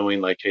like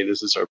knowing, like, hey,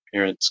 this is our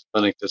parents'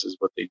 clinic. This is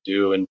what they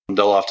do. And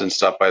they'll often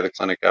stop by the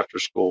clinic after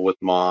school with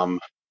mom,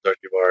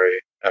 Dr.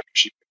 Vari, after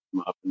she picks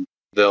them up. And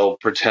they'll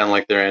pretend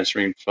like they're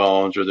answering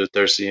phones or that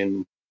they're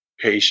seeing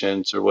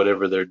patients or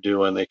whatever they're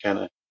doing. They kind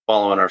of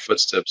follow in our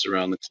footsteps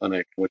around the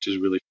clinic, which is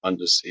really fun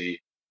to see.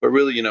 But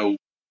really,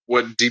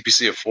 what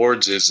DPC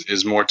affords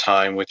is more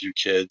time with your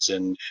kids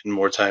and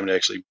more time to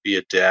actually be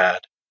a dad,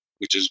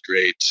 which is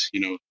great.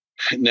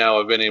 Now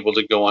I've been able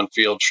to go on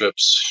field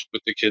trips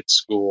with the kids'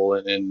 school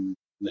and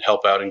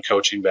help out in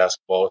coaching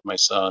basketball with my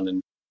son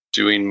and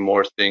doing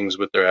more things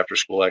with their after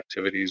school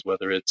activities,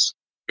 whether it's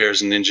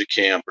Bears and Ninja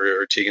Camp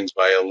or Tegan's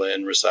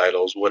violin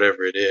recitals,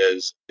 whatever it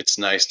is. It's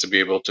nice to be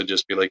able to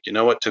just be like, you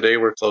know what, today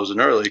we're closing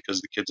early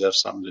because the kids have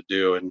something to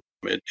do. And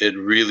it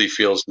really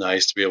feels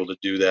nice to be able to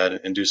do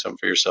that and do something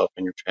for yourself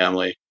and your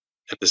family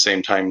at the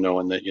same time,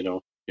 knowing that,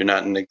 you're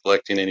not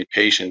neglecting any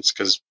patients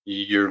because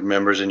your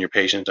members and your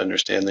patients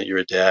understand that you're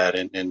a dad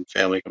and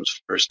family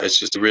comes first. It's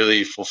just a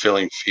really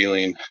fulfilling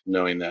feeling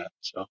knowing that.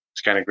 So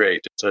it's kind of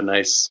great. It's a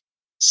nice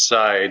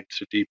side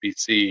to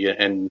DPC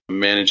and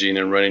managing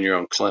and running your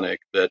own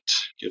clinic that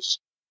gives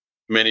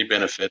many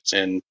benefits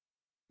and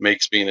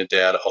makes being a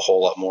dad a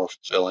whole lot more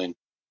fulfilling.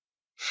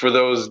 For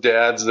those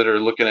dads that are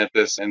looking at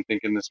this and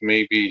thinking this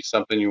may be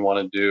something you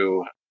want to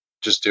do,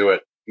 just do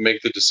it.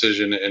 Make the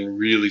decision and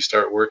really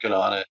start working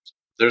on it.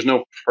 There's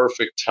no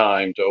perfect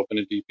time to open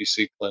a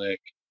DPC clinic,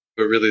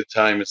 but really the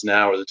time is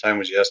now or the time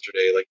was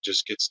yesterday. Like,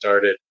 just get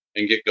started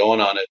and get going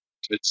on it.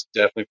 It's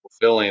definitely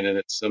fulfilling, and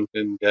it's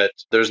something that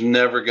there's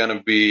never going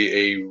to be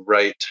a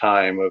right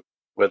time of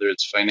whether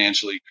it's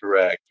financially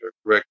correct or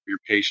correct for your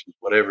patient,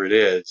 whatever it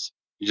is.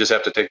 You just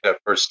have to take that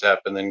first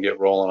step and then get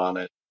rolling on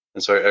it.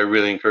 And so I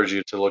really encourage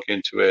you to look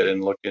into it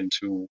and look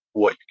into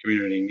what your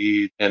community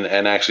needs and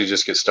actually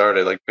just get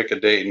started. Like, pick a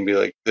date and be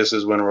like, this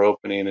is when we're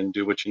opening, and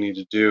do what you need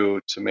to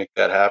do to make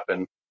that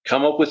happen.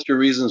 Come up with your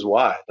reasons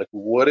why. Like,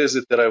 what is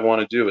it that I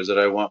want to do? Is it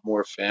I want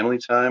more family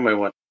time? I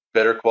want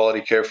better quality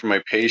care for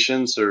my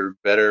patients or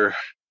better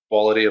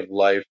quality of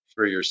life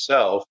for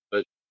yourself?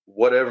 But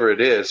whatever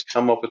it is,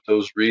 come up with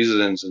those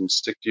reasons and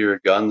stick to your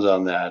guns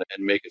on that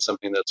and make it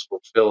something that's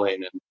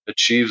fulfilling and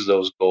achieves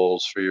those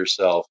goals for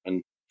yourself.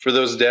 And for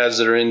those dads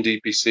that are in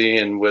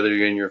DPC, and whether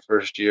you're in your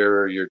first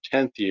year or your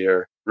 10th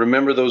year,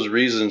 remember those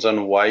reasons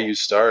on why you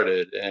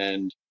started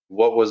and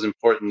what was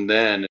important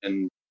then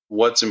and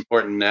what's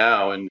important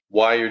now and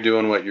why you're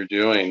doing what you're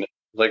doing.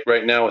 Like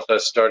right now with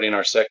us starting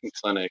our second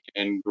clinic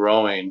and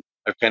growing,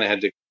 I've kind of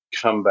had to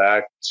come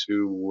back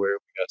to where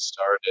we got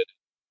started,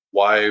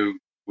 why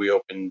we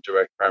opened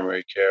direct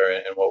primary care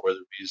and what were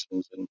the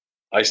reasons. And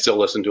I still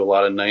listen to a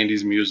lot of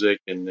 90s music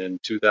and then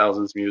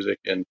 2000s music,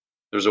 and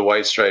there's a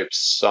White Stripes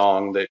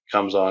song that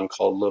comes on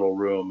called Little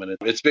Room. And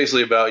it's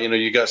basically about,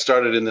 you got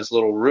started in this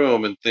little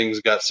room and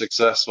things got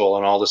successful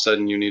and all of a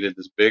sudden you needed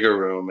this bigger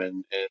room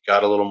and it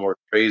got a little more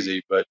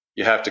crazy. But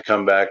you have to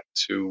come back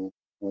to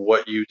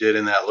what you did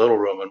in that little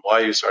room and why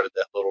you started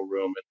that little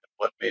room and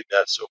what made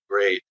that so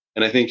great.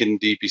 And I think in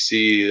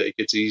DPC, it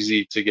gets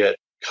easy to get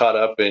caught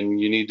up in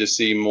you need to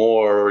see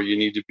more or you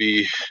need to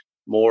be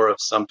more of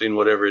something,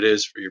 whatever it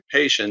is for your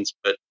patients.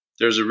 But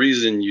there's a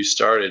reason you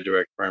started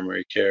direct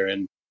primary care.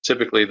 And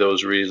typically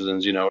those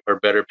reasons, are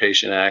better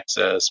patient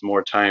access,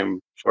 more time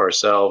for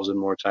ourselves and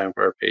more time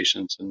for our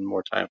patients and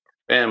more time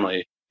for our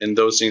family. And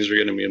those things are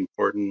going to be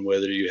important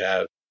whether you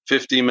have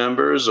 50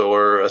 members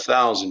or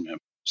 1,000 members.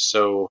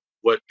 So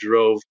what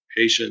drove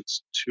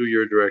patients to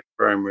your direct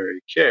primary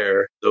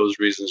care, those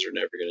reasons are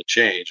never going to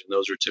change. And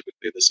those are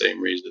typically the same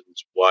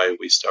reasons why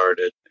we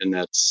started. And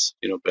that's,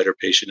 better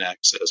patient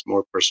access,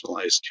 more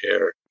personalized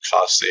care,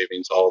 cost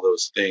savings, all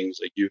those things.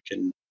 Like, you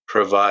can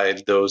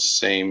provide those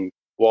same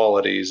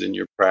qualities in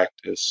your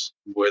practice,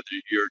 whether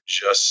you're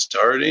just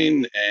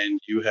starting and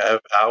you have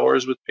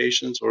hours with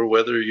patients or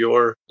whether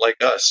you're like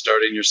us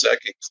starting your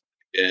second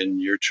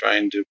and you're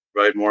trying to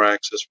provide more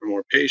access for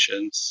more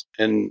patients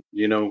and,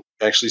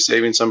 actually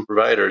saving some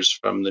providers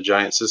from the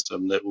giant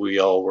system that we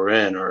all were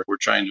in or we're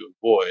trying to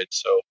avoid.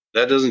 So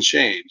that doesn't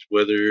change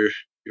whether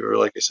you're,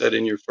 like I said,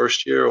 in your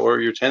first year or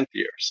your 10th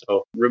year.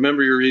 So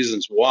remember your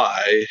reasons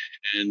why.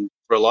 And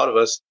for a lot of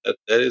us, that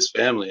is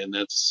family. And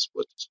that's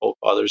what this whole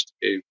Father's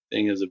Day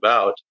thing is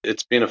about.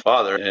 It's being a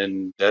father.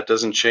 And that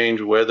doesn't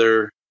change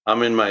whether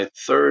I'm in my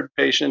third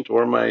patient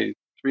or my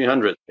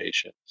 300th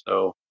patient.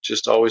 So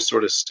just always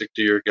sort of stick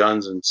to your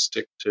guns and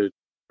stick to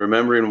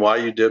remembering why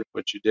you did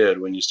what you did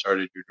when you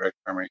started your direct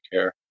primary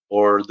care,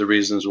 or the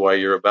reasons why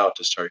you're about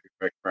to start your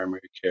direct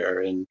primary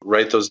care, and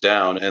write those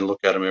down and look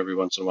at them every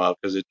once in a while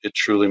because it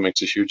truly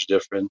makes a huge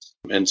difference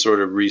and sort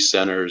of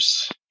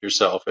recenters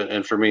yourself.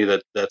 And for me,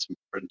 that's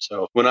important.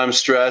 So when I'm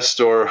stressed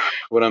or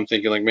when I'm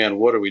thinking like, man,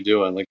 what are we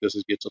doing? Like, this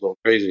gets a little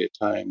crazy at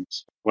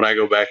times. When I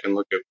go back and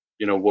look at,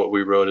 what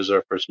we wrote as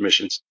our first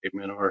mission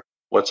statement or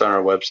what's on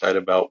our website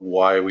about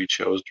why we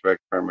chose direct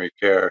primary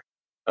care,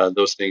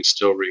 those things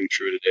still ring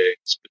true today.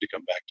 It's good to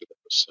come back to those.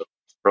 So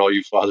for all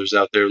you fathers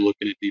out there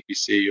looking at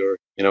DPC, or,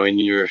 in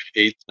your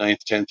 8th,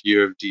 9th, 10th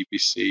year of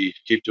DPC,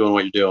 keep doing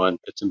what you're doing.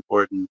 It's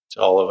important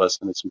to all of us,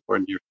 and it's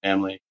important to your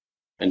family.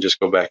 And just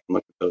go back and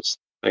look at those.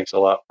 Thanks a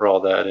lot for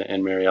all that.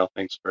 And Marielle,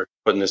 thanks for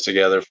putting this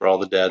together for all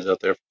the dads out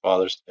there for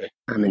Father's Day.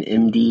 I'm an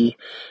MD.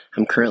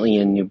 I'm currently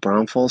in New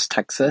Braunfels,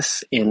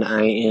 Texas, and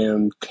I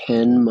am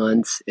 10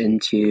 months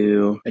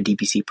into a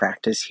DPC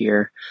practice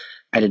here.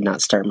 I did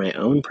not start my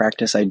own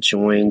practice. I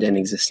joined an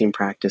existing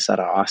practice out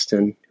of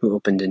Austin who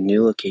opened a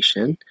new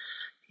location,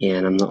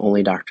 and I'm the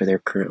only doctor there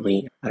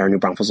currently at our New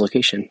Braunfels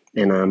location,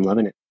 and I'm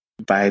loving it.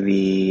 By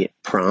the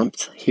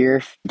prompt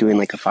here, doing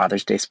like a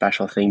Father's Day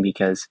special thing,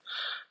 because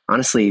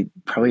honestly,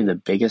 probably the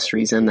biggest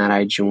reason that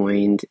I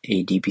joined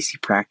a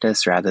DPC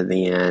practice rather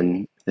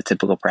than the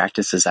typical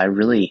practice is I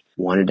really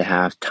wanted to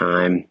have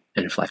time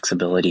and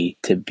flexibility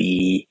to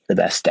be the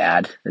best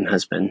dad and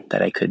husband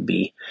that I could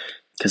be,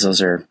 because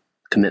those are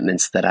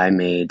commitments that I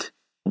made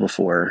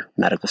before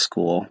medical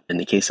school in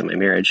the case of my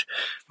marriage,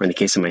 or in the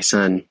case of my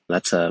son,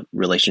 that's a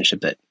relationship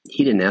that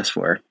he didn't ask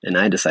for and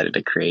I decided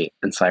to create.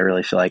 And so I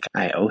really feel like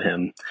I owe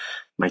him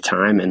my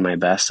time and my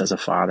best as a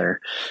father.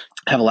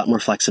 I have a lot more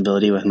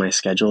flexibility with my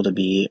schedule to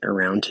be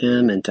around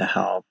him and to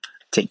help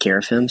take care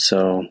of him.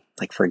 So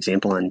like, for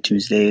example, on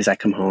Tuesdays, I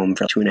come home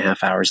for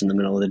 2.5 hours in the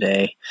middle of the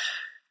day,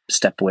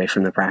 step away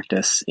from the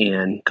practice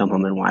and come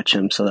home and watch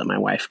him so that my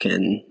wife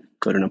can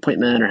go to an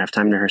appointment or have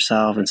time to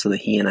herself. And so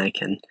that he and I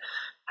can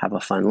have a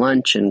fun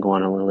lunch and go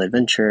on a little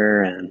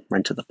adventure and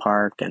run to the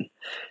park. And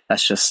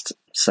that's just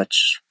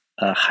such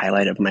a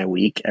highlight of my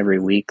week every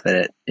week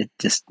that it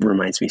just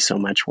reminds me so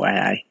much why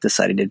I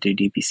decided to do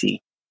DPC.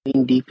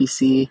 In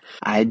DPC,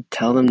 I'd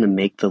tell them to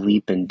make the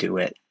leap and do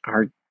it.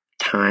 Our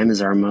time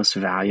is our most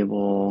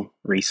valuable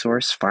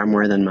resource, far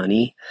more than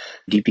money.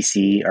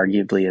 DPC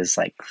arguably is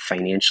like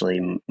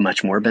financially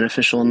much more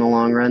beneficial in the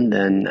long run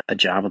than a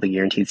job with a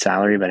guaranteed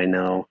salary. But I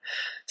know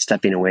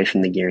stepping away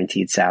from the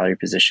guaranteed salary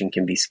position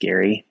can be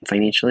scary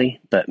financially.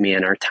 But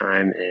man, our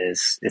time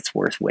it's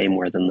worth way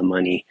more than the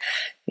money.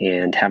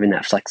 And having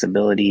that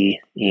flexibility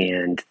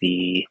and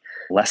the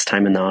less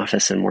time in the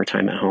office and more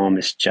time at home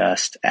is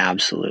just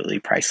absolutely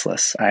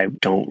priceless. I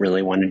don't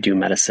really want to do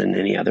medicine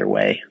any other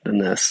way than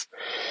this.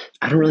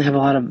 I don't really have a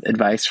lot of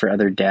advice for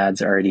other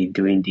dads already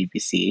doing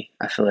DPC.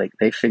 I feel like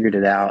they figured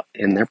it out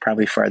and they're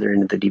probably farther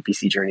into the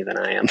DPC journey than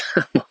I am.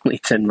 I'm only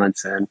 10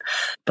 months in.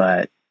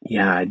 But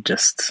yeah, I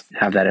just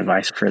have that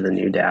advice for the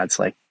new dads,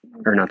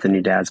 or not the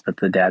new dads, but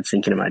the dads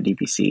thinking about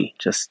DPC.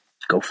 Just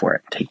go for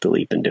it. Take the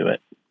leap and do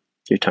it.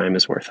 Your time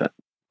is worth it.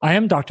 I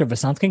am Dr.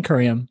 Vasant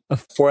Kankuriam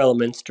of 4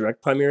 Elements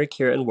Direct Primary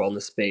Care and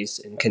Wellness Space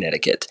in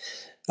Connecticut.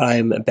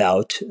 I'm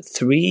about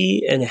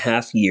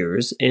 3.5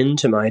 years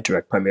into my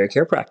direct primary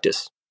care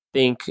practice. I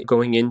think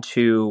going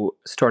into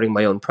starting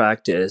my own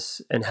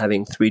practice and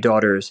having 3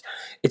 daughters,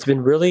 it's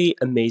been really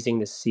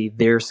amazing to see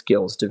their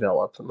skills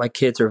develop. My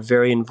kids are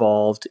very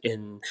involved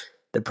in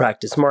the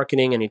practice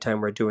marketing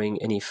anytime we're doing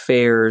any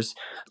fairs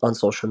on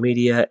social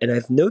media. And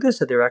I've noticed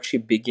that they're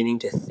actually beginning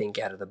to think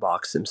out of the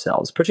box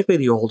themselves,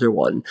 particularly the older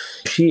one.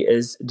 She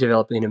is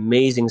developing an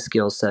amazing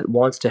skill set,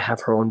 wants to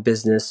have her own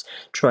business,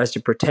 tries to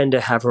pretend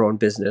to have her own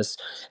business.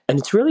 And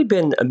it's really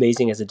been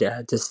amazing as a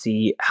dad to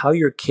see how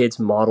your kids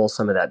model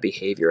some of that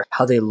behavior,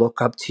 how they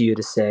look up to you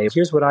to say,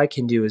 here's what I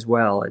can do as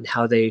well, and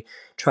how they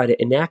try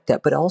to enact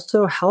that, but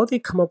also how they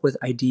come up with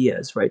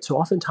ideas, right? So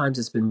oftentimes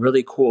it's been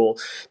really cool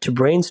to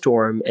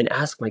brainstorm and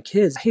ask my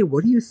kids, hey,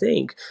 what do you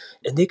think?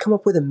 And they come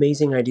up with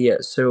amazing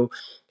ideas. So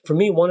for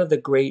me, one of the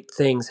great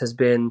things has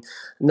been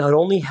not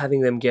only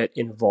having them get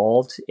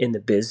involved in the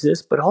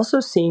business, but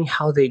also seeing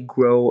how they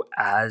grow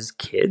as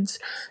kids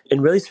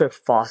and really sort of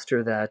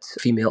foster that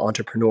female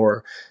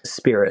entrepreneur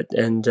spirit.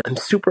 And I'm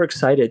super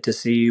excited to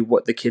see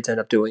what the kids end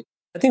up doing.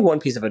 I think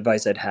one piece of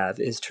advice I'd have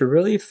is to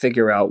really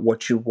figure out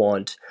what you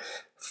want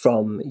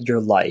from your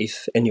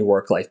life and your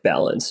work-life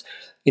balance.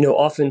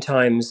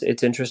 Oftentimes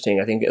it's interesting.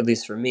 I think, at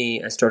least for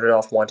me, I started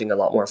off wanting a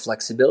lot more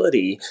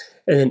flexibility.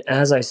 And then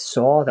as I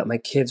saw that my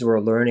kids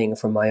were learning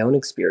from my own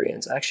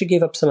experience, I actually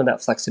gave up some of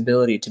that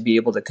flexibility to be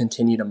able to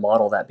continue to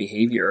model that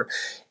behavior.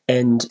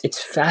 And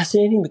it's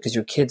fascinating because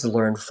your kids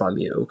learn from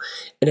you.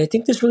 And I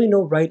think there's really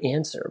no right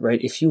answer,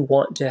 right? If you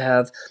want to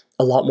have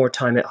a lot more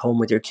time at home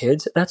with your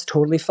kids, that's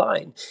totally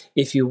fine.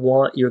 If you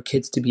want your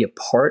kids to be a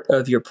part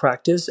of your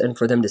practice and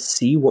for them to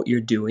see what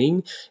you're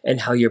doing and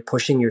how you're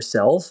pushing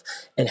yourself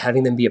and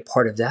having them be a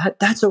part of that,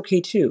 that's okay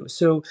too.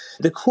 So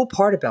the cool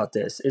part about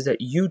this is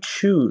that you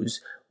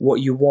choose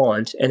what you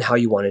want and how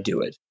you want to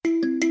do it.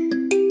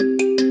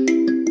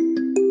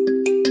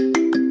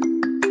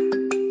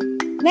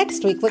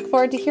 Next week, look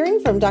forward to hearing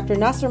from Dr.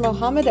 Nasser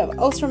Mohammed of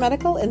Osra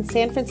Medical in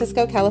San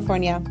Francisco,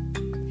 California.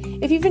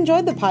 If you've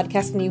enjoyed the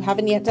podcast and you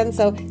haven't yet done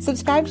so,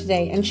 subscribe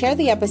today and share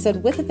the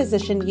episode with a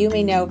physician you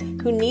may know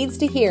who needs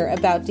to hear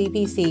about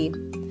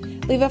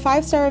DPC. Leave a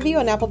 5-star review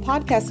on Apple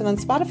Podcasts and on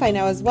Spotify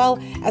now, as well,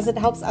 as it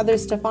helps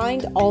others to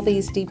find all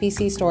these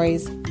DPC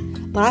stories.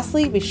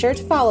 Lastly, be sure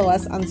to follow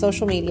us on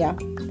social media.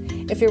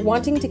 If you're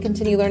wanting to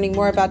continue learning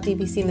more about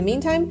DPC in the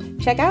meantime,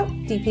 check out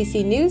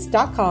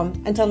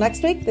dpcnews.com. Until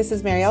next week, this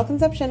is Marielle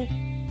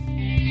Concepcion.